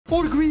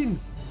Or green.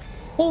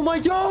 Oh my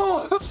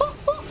god.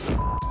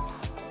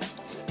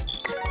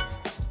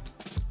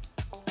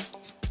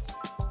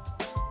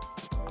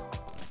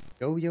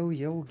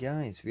 Yo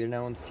guys, we are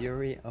now on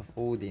Fury of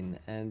Odin,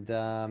 and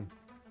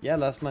yeah,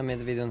 last time I made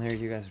a video on here,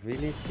 you guys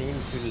really seem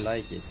to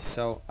like it,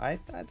 so I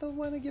don't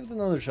want to give it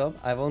another shot.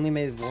 I've only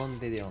made one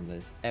video on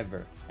this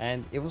ever,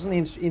 and it was an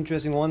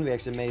interesting one. We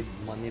actually made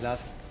money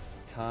last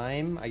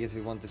time. I guess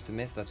we want this to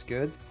miss. That's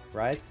good,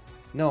 right?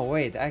 No,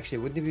 wait, actually,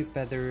 would it be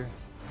better?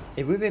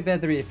 It would be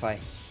better if I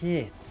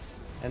hit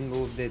and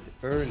moved it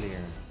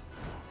earlier.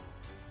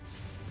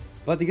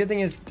 But the good thing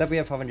is that we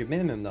have 500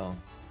 minimum though.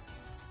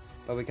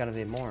 But we kind of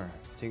need more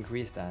to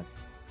increase that.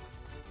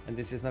 And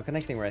this is not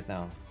connecting right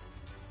now.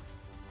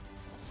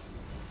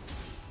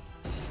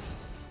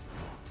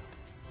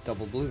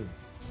 Double blue.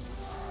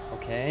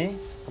 Okay.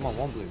 Come on,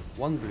 one blue.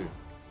 One blue.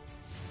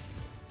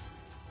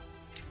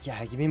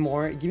 Yeah, give me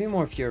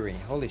more fury.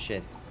 Holy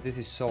shit. This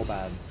is so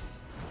bad.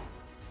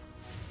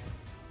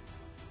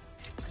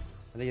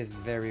 I think it's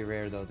very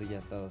rare though to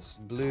get those.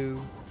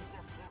 Blue.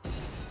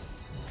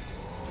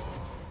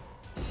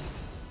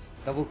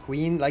 Double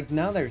queen. Like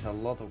now there's a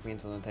lot of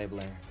queens on the table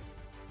there.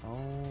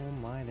 Oh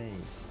my days.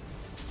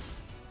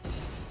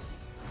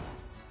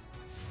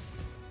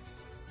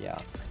 Yeah.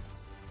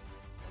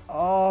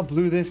 Oh,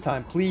 blue this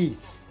time,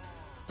 please.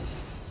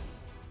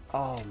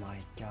 Oh my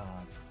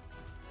god.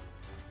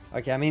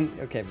 Okay, I mean,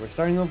 okay, we're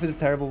starting off with a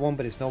terrible one,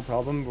 but it's no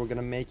problem. We're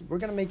gonna make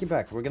it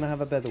back. We're gonna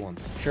have a better one,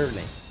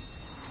 surely.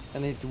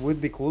 And it would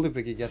be cool if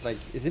we could get like,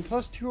 is it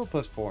 +2 or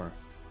 +4?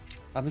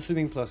 I'm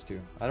assuming +2.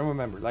 I don't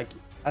remember. Like,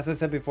 as I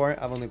said before,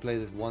 I've only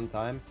played this one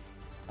time.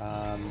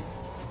 But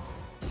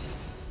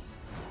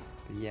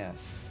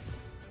yes.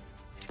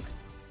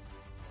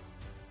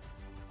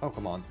 Oh,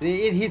 come on.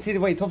 It hits it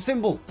away. Top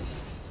symbol.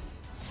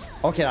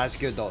 Okay, that's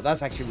good though.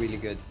 That's actually really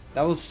good.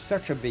 That was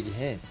such a big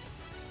hit.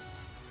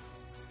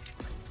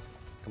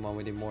 Come on,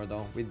 we need more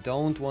though. We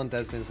don't want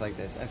death spins like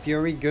this. And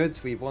Fury, good.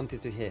 So we want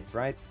it to hit,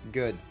 right?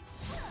 Good.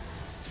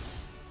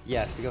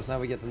 Yes, because now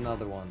we get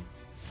another one.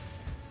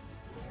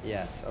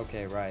 Yes,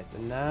 okay, right.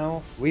 And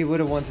now we would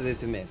have wanted it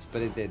to miss,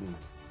 but it didn't.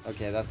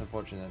 Okay, that's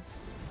unfortunate.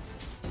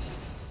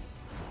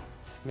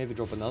 Maybe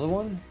drop another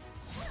one?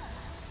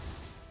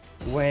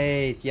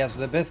 Wait, yeah, so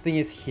the best thing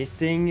is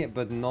hitting,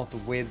 but not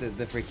with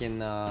the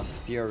freaking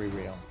Fury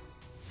reel.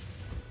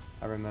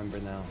 I remember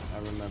now. I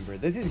remember.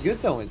 This is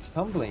good though, it's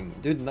tumbling.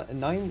 Dude,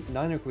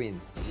 nine or queen.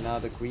 Now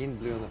the queen,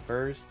 blue on the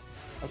first.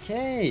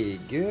 Okay,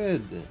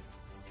 good.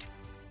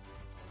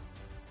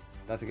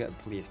 That's a good.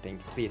 Please pink,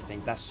 please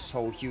pink. That's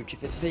so huge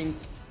if it's pink.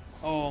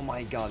 Oh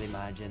my god,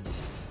 imagine.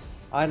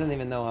 I don't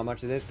even know how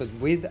much it is, but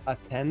with a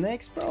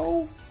 10x,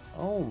 bro.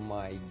 Oh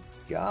my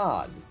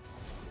god.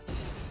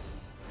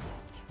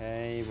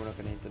 Okay, we're not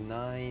gonna hit the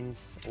 9s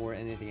or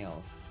anything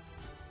else.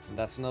 And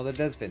that's another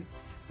dead spin.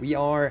 We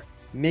are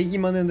making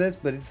money on this,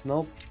 but it's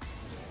not.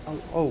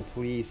 Oh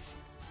please.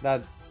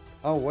 That.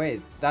 Oh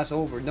wait, that's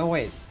over. No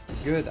wait.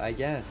 Good, I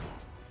guess.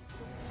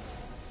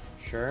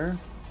 Sure.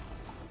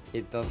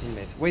 It doesn't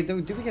miss. Wait, do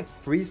we get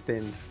free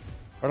spins?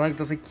 Or like,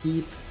 does it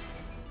keep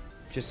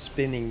just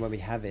spinning when we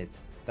have it?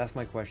 That's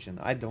my question.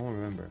 I don't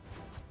remember.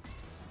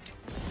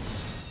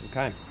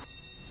 Okay.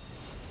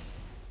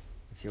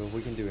 Let's see what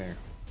we can do here.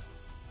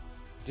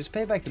 Just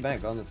pay back the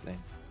bank, honestly.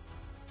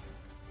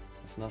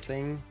 It's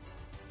nothing.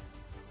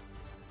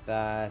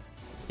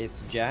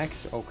 It's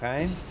jacks,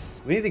 okay.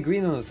 We need the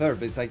green on the third,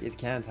 but it's like, it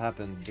can't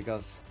happen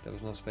because there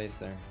was no space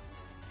there.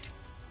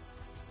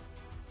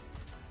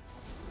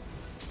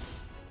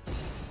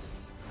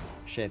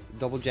 Shit,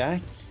 double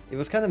jack. It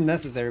was kind of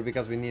necessary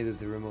because we needed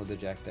to remove the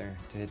jack there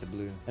to hit the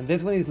blue. And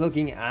this one is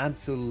looking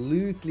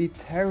absolutely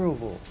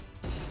terrible.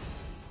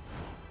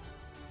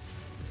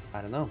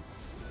 I don't know.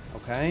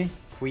 Okay.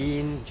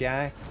 Queen,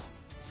 jack.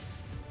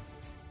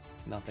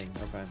 Nothing.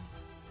 Okay.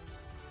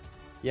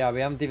 Yeah, we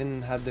haven't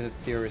even had the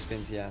theory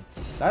spins yet.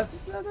 That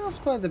was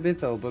quite a bit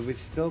though, but we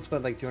still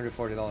spent like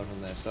 $240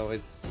 on this, so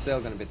it's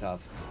still gonna be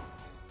tough.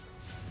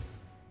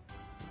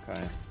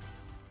 Okay.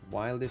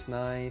 Wild is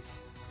nice.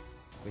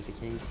 With the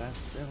kings, that's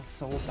still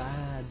so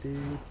bad,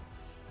 dude.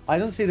 I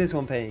don't see this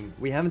one paying.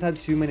 We haven't had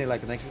too many like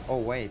connections. Oh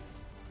wait.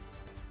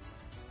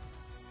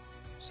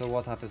 So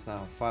what happens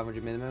now?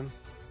 500 minimum?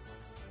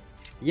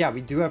 Yeah,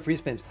 we do have free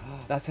spins.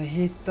 That's a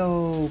hit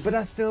though, but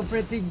that's still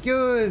pretty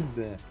good.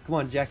 Come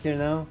on, jack here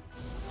now.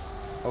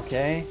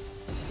 Okay.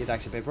 It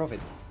actually paid profit.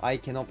 I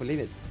cannot believe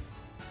it.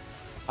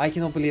 I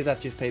cannot believe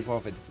that just paid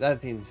profit.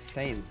 That's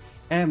insane.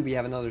 And we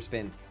have another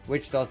spin,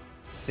 which does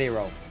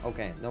 0.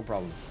 Okay, no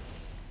problem.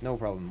 No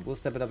problem. We'll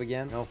step it up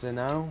again. Hopefully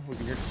now we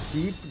can just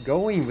keep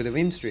going with the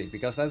win streak,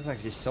 because that's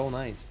actually so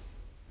nice.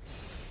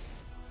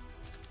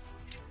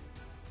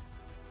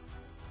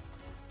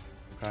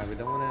 Okay, we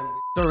don't want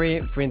to...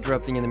 Sorry for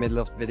interrupting in the middle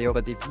of the video,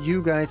 but if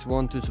you guys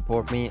want to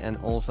support me and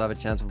also have a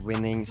chance of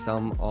winning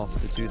some of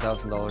the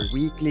 $2,000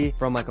 weekly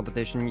from my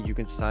competition, you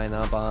can sign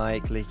up by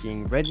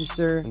clicking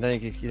register, and then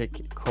you can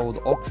click code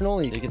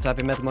optional. You can type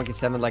in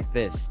MetalMonkey7 like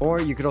this,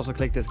 or you could also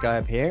click this guy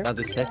up here. Now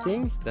the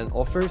settings, then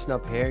offers, and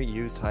up here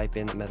you type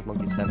in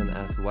MetalMonkey7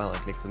 as well and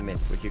click submit,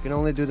 which you can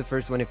only do the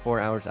first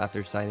 24 hours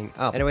after signing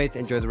up. Anyway,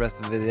 enjoy the rest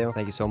of the video.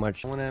 Thank you so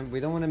much. We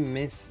don't want to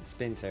miss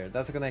spins here.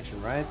 That's a connection,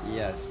 right?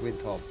 Yes,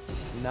 with top.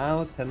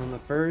 Now 10 on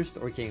the first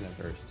or king on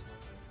the first.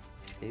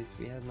 Is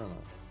we had no.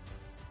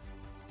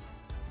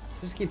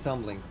 Just keep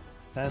tumbling.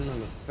 10 on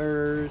the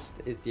first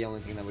is the only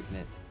thing that we can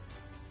hit.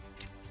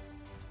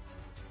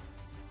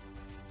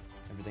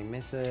 Everything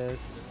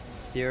misses.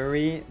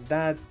 Fury,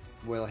 that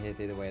will hit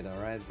either way though,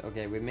 right?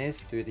 Okay, we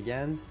missed. Do it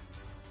again.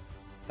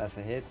 That's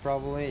a hit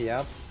probably,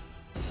 yep.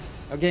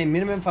 Okay,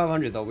 minimum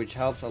 500 though, which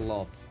helps a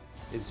lot.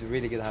 It's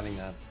really good having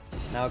that.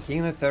 Now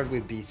king on the third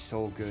would be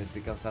so good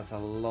because that's a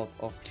lot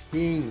of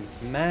kings,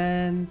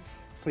 man.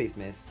 Please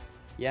miss.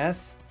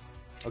 Yes.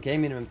 Okay,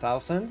 minimum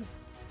 1,000.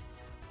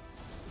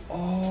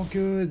 Oh,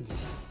 good.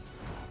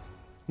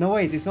 No,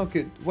 wait, it's not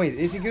good. Wait,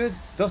 is it good?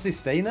 Does it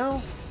stay now?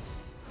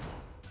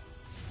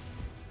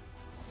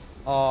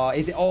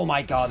 Oh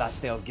my god, that's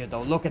still good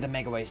though. Look at the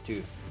Megaways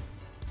too.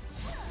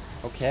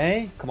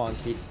 Okay, come on,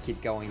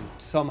 keep going.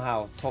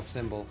 Somehow, top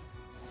symbol.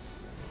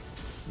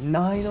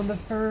 9 on the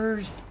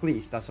first.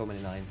 Please, that's so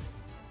many nines.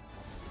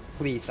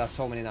 Please, that's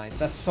so many nines.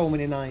 That's so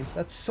many nines.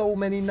 That's so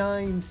many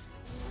nines.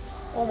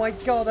 Oh my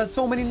god, that's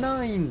so many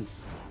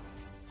nines.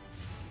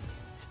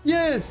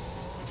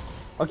 Yes.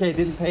 Okay, it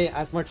didn't pay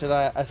as much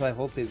as I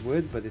hoped it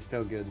would, but it's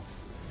still good.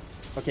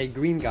 Okay,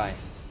 green guy.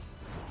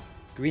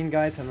 Green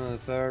guy, 10 on the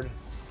third.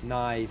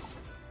 Nice.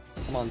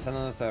 Come on, 10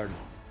 on the third.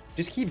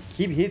 Just keep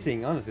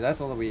hitting, honestly. That's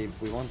all that we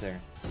want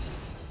there.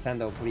 10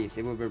 though, please.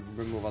 It will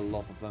remove a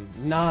lot of them.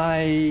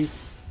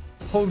 Nice.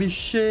 Holy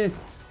shit.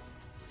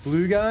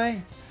 Blue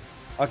guy.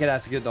 Okay,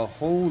 that's good though.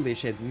 Holy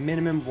shit.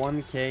 Minimum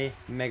 1k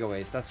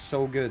Megaways. That's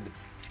so good.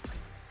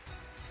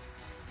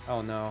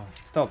 Oh no.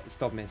 Stop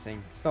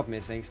missing. Stop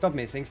missing. Stop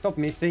missing. Stop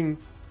missing.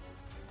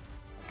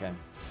 Okay.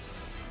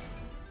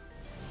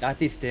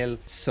 That is still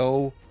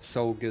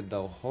so good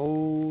though.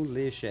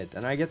 Holy shit.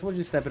 And I get what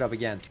you step it up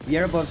again. We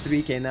are above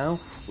 3k now,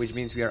 which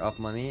means we are up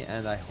money,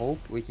 and I hope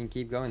we can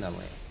keep going that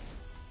way.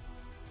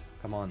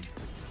 Come on.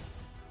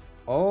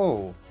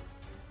 Oh.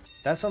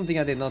 That's something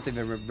I did not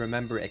even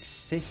remember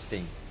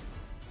existing.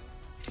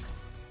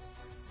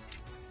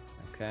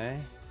 Okay.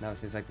 Now it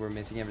seems like we're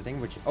missing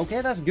everything, which...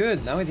 Okay, that's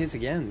good. Now it hits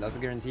again. That's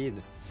guaranteed.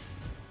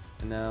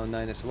 And now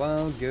 9 as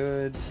well.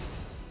 Good.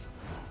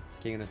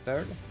 King on the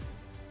third.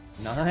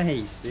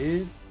 Nice,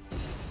 dude.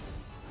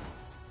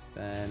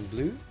 Then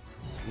blue.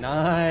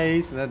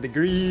 Nice. And then the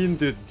green.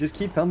 Dude, just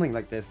keep tumbling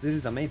like this. This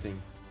is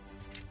amazing.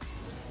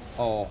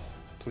 Oh,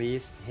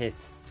 please hit.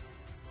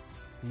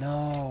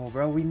 No,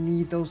 bro. We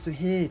need those to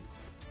hit.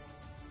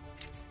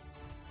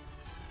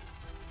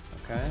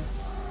 Okay.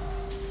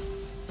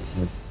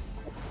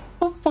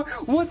 Oh, fuck.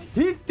 What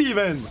hit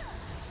even?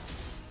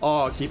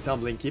 Oh, keep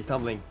tumbling. Keep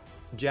tumbling.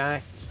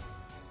 Jack.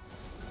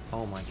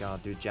 Oh my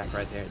god, dude, Jack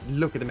right there.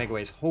 Look at the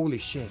Megaways. Holy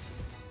shit.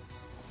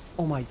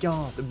 Oh my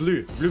god. The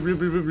blue.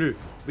 Blue.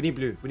 We need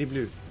blue. We need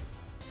blue.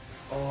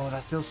 Oh,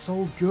 that's still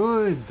so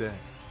good.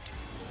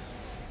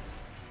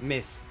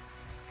 Miss.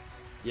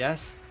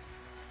 Yes.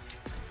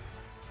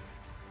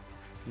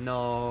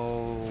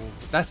 No.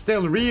 That's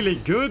still really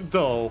good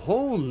though.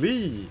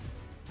 Holy.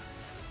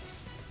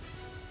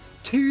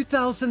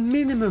 2,000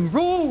 minimum,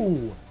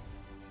 bro.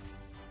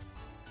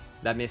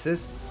 That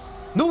misses.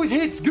 No, it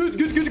hits! Good!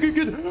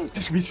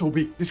 This could be so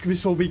big. This could be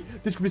so big.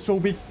 This could be so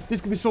big.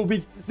 This could be so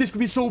big. This could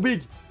be so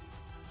big.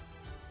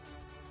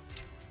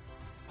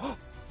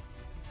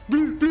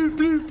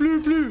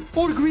 Blue.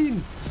 Or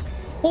green.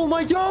 Oh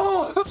my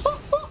god!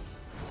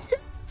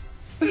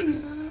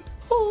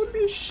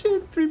 Holy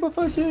shit.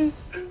 3.5k.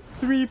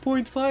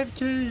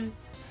 3.5k.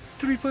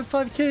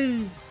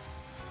 3.5k.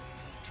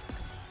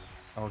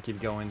 Oh,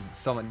 keep going.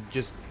 Someone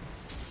just...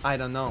 I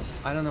don't know.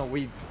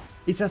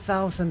 It's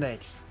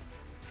 1,000x.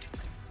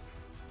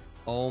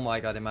 Oh my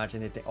god,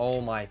 imagine it.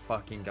 Oh my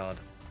fucking god.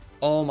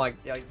 Oh my...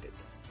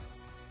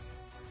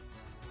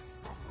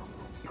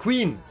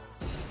 Queen!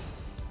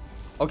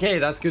 Okay,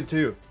 that's good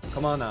too.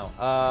 Come on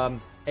now.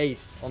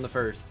 Ace on the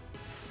first.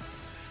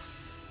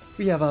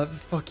 We have a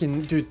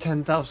fucking... Dude,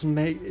 10,000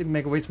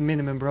 Megaways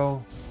minimum,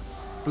 bro.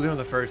 Blue on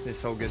the first is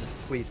so good.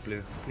 Please,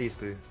 blue. Please,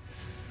 blue.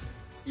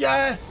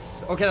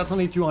 Yes! Okay, that's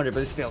only 200,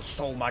 but it's still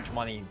so much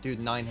money. Dude,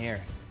 9 here.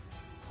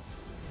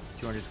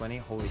 220?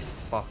 Holy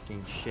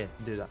fucking shit.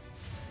 Dude,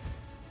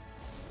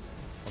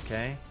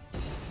 okay.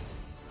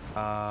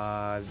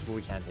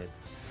 We can't hit.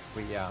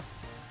 Yeah.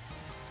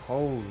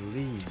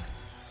 Holy.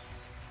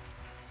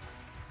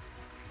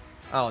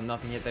 Oh,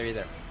 nothing hit there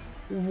either.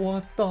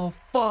 What the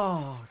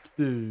fuck,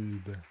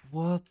 dude?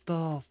 What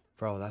the...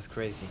 Bro, that's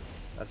crazy.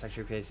 That's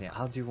actually crazy.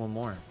 I'll do one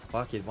more.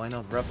 Fuck it, why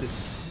not? We're up to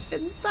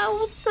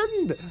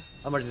 10,000!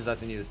 How much is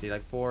that in USD?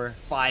 Like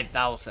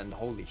 5,000.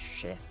 Holy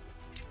shit.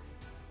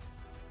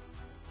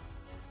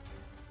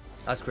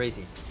 That's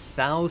crazy.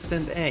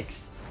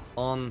 1000x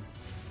on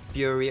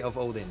Fury of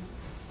Odin.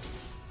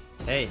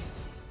 Hey,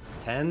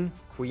 10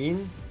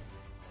 Queen.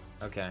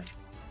 Okay.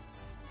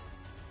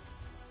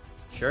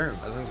 Sure,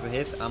 as long as we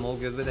hit, I'm all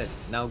good with it.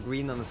 Now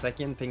green on the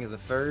second, pink is the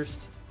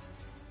first.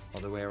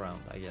 Other way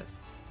around, I guess.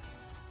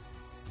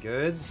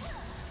 Good.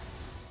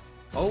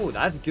 Oh,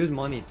 that's good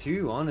money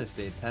too,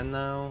 honestly. 10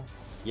 now.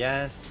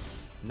 Yes.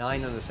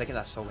 9 on the second.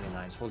 That's so many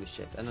 9s. Holy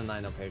shit. And a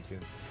 9 up here too.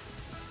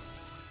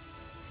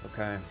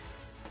 Okay.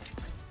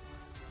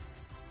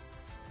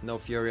 No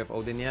Fury of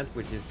Odin yet,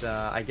 which is,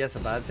 I guess, a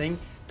bad thing.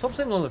 Top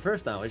symbol on the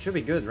first now. It should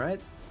be good, right?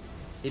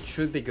 It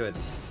should be good.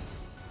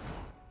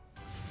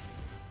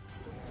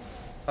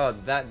 Oh,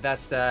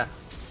 that's the...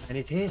 And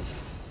it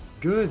hits.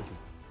 Good.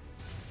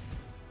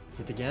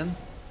 Hit again?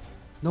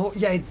 No,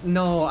 yeah,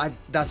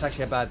 that's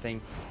actually a bad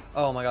thing.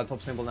 Oh my god,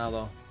 top symbol now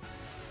though.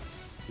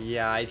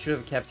 Yeah, I should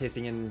have kept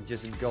hitting and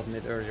just gotten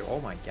it earlier. Oh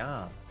my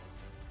god.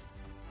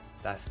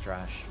 That's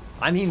trash.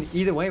 I mean,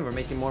 either way, we're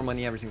making more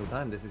money every single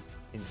time. This is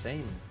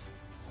insane.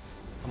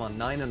 Come on,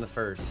 9 on the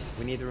first.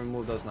 We need to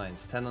remove those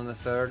 9s. 10 on the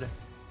third.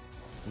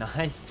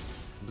 Nice.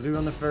 Blue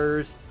on the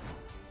first.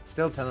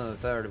 Still 10 on the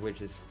third,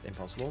 which is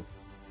impossible.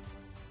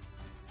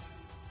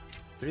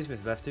 3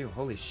 spins left too.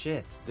 Holy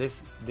shit.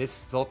 This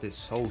slot is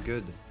so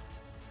good.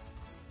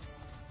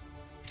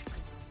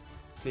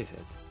 Please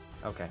hit.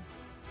 Okay.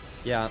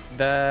 Yeah,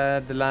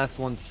 the last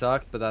one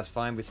sucked, but that's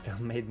fine. We still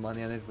made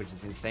money on it, which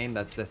is insane.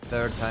 That's the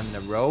 3rd time in a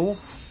row.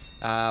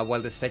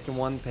 While the second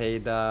one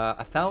paid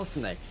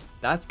 1000x.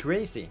 That's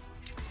crazy.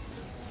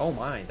 Oh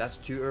my, that's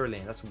too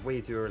early. That's way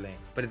too early.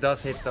 But it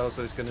does hit though,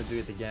 so it's gonna do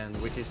it again,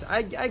 which is,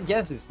 I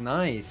guess it's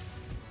nice.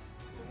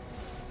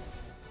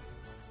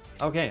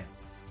 Okay.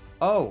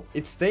 Oh,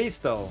 it stays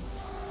though.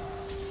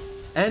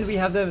 And we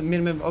have the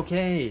minimum.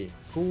 Okay.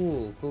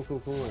 Cool.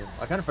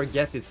 I kind of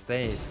forget it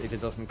stays if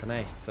it doesn't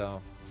connect,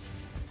 so.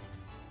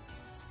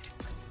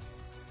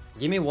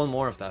 Give me one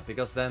more of that,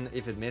 because then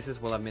if it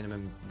misses, we'll have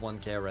minimum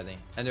 1k already.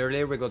 And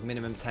earlier we got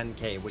minimum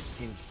 10k, which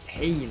is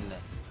insane.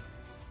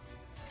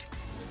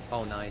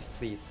 Oh, nice.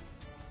 Please.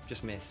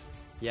 Just miss.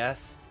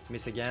 Yes.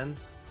 Miss again.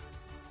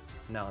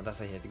 No,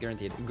 that's a hit.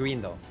 Guaranteed.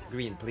 Green though.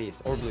 Green,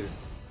 please. Or blue.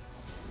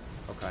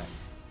 Okay.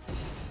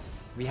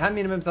 We have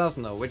minimum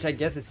 1000 though, which I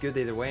guess is good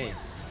either way.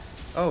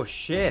 Oh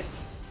shit.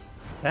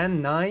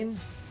 10, 9.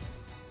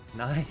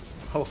 Nice.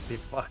 Holy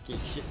fucking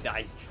shit.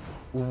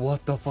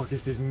 What the fuck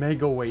is this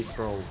Megaways,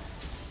 bro?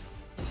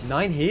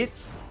 9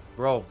 hits?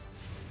 Bro.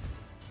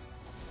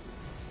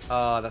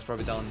 That's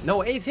probably done.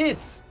 No, 8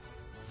 hits!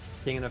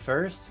 King in the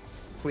first?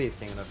 Please,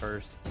 king in the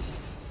first.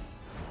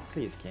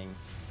 Please, king.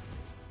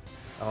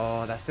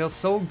 Oh, that's still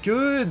so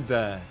good!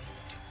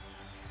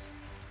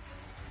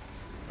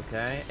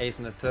 Okay, ace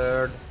on the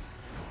third.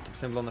 Top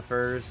symbol on the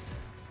first.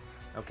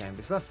 Okay,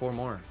 we still have 4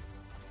 more.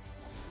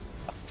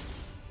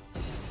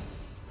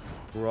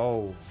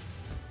 Bro.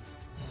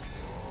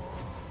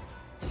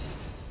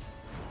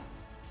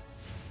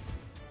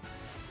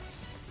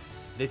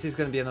 This is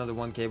gonna be another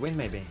 1k win,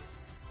 maybe.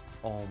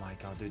 Oh my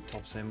god, dude,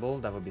 top symbol.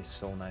 That would be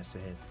so nice to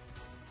hit.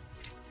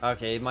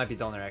 Okay, it might be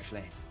done there,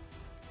 actually.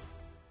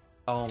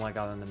 Oh my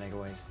god, on the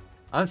Megaways.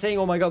 I'm saying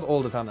oh my god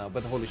all the time now,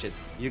 but holy shit.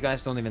 You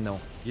guys don't even know.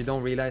 You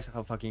don't realize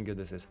how fucking good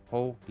this is.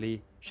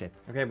 Holy shit.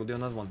 Okay, we'll do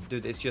another one.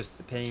 Dude, it's just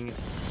paying...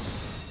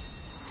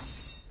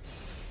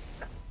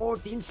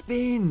 14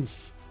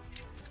 spins!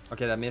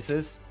 Okay, that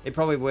misses. It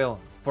probably will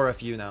for a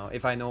few now,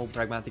 if I know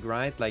pragmatic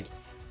right. Like,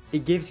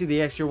 it gives you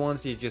the extra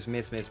ones, you just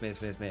miss.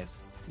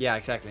 Yeah,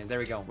 exactly. There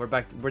we go. We're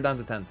back. We're down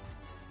to 10.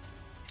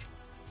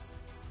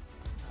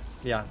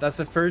 Yeah, that's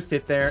the first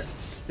hit there.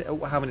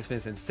 How many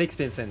spins in? 6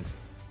 spins in.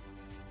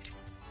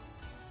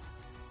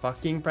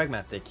 Fucking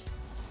pragmatic.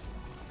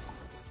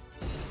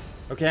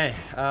 Okay,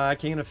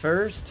 king in the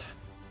first.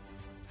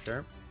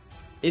 Sure.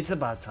 It's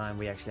about time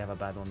we actually have a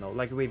bad one though.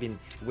 Like, we've been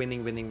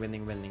winning.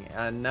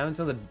 And now it's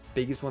not the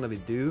biggest one that we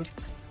do,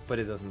 but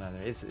it doesn't matter.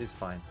 It's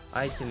fine.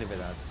 I can live with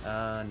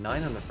that.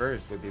 9 on the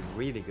first would be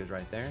really good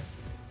right there.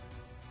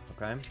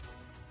 Okay.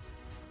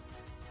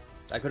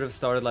 I could have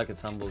started like a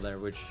tumble there,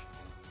 which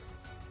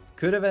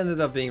could have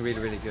ended up being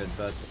really good,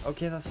 but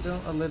okay, that's still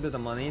a little bit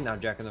of money. Now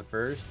jack on the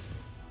first.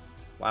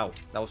 Wow,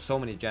 that was so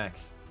many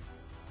jacks.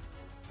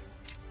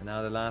 And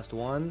now the last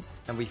one,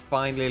 and we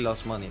finally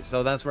lost money.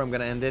 So that's where I'm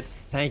gonna end it.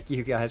 Thank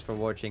you guys for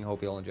watching.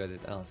 Hope you all enjoyed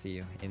it, and I'll see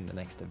you in the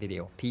next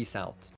video. Peace out.